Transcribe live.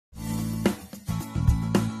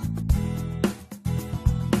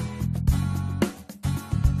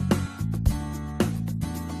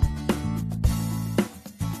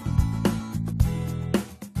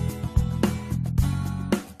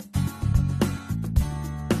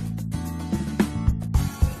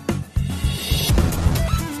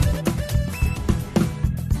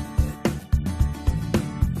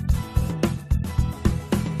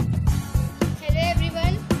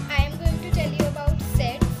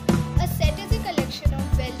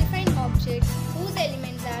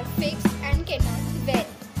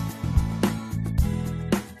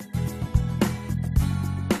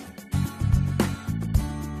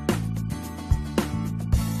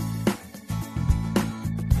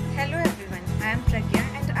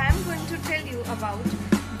about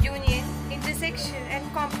union, intersection and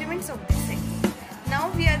complements of the set.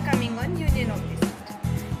 Now we are coming on union of the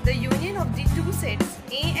set. The union of the two sets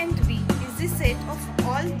A and B is the set of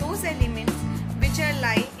all those elements which are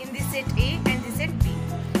lie in the set A and the set B.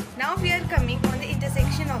 Now we are coming on the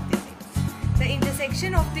intersection of the sets. The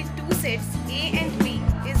intersection of the two sets A and B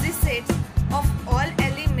is the set of all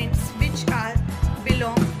elements which are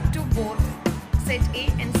belong to both set A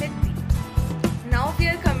and set B. Now we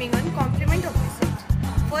are coming on complement of the set.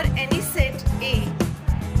 For any set A,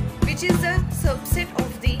 which is the subset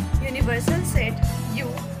of the universal set U,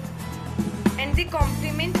 and the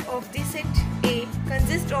complement of the set A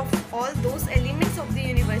consists of all those elements of the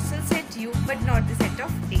universal set U but not the set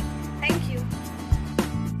of A. Thank you.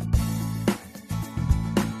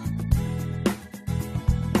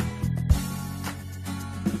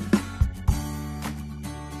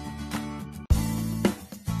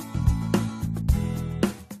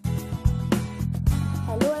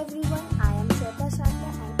 Hello everyone, I am Shweta Shakya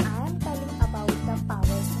and I am telling about the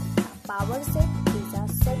power set. A power set is a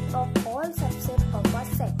set of all subsets of a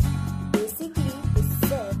set. Basically, this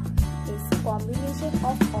set is a combination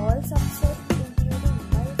of all subsets including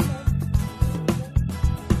null set and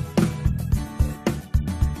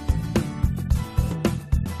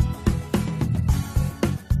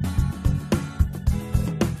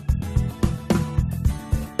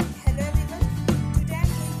Hello everyone, today I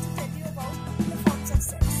am going to tell you about the forms of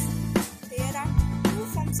sets. There are two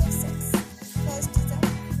forms of sets. First is a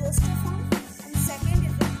roster form and second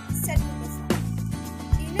is a set builder form.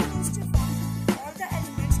 In a roster form, all the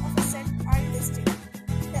elements of a set are listed.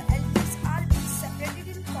 The elements are being separated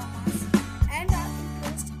in commas and are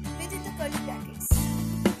enclosed within the curly brackets.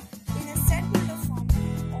 In a set builder form,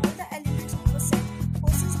 all the elements of a set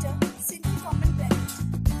possess a single common bracket,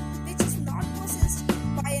 which is not possessed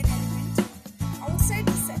by an element outside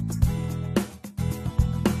the set.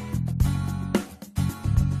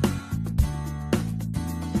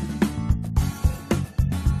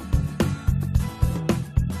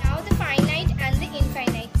 Now the finite and the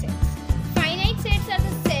infinite sets. Finite sets are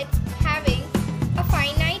the sets having a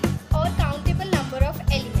finite or countable number of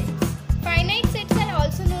elements. Finite sets are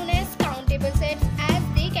also known as countable sets as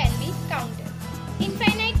they can be counted.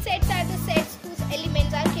 Infinite sets are the sets whose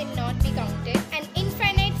elements cannot be counted. An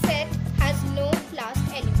infinite set has no last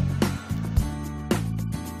element.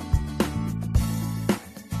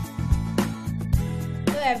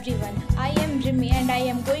 Hello everyone, I am Rimi and I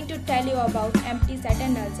am going to tell you about empty set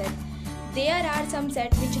and null set. There are some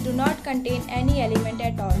sets which do not contain any element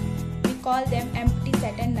at all. We call them empty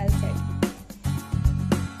set and null set.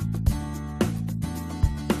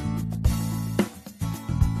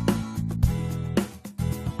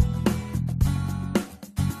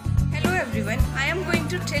 Hello everyone, I am going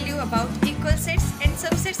to tell you about equal sets and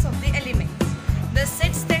subsets of the elements. The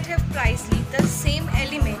sets that have precisely the same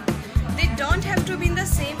element, they don't have to be in the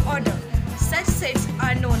same order. Such sets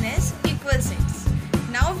are known as equal sets.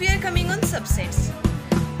 Now we are coming on subsets.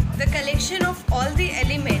 The collection of all the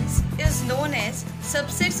elements is known as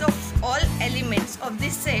subsets of all elements of the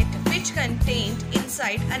set which contained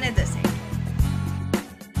inside another set.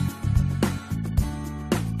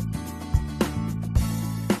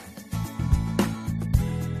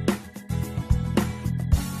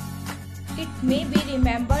 It may be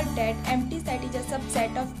remembered that empty set is a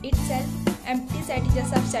subset of itself. Empty set is a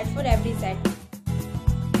subset for every set.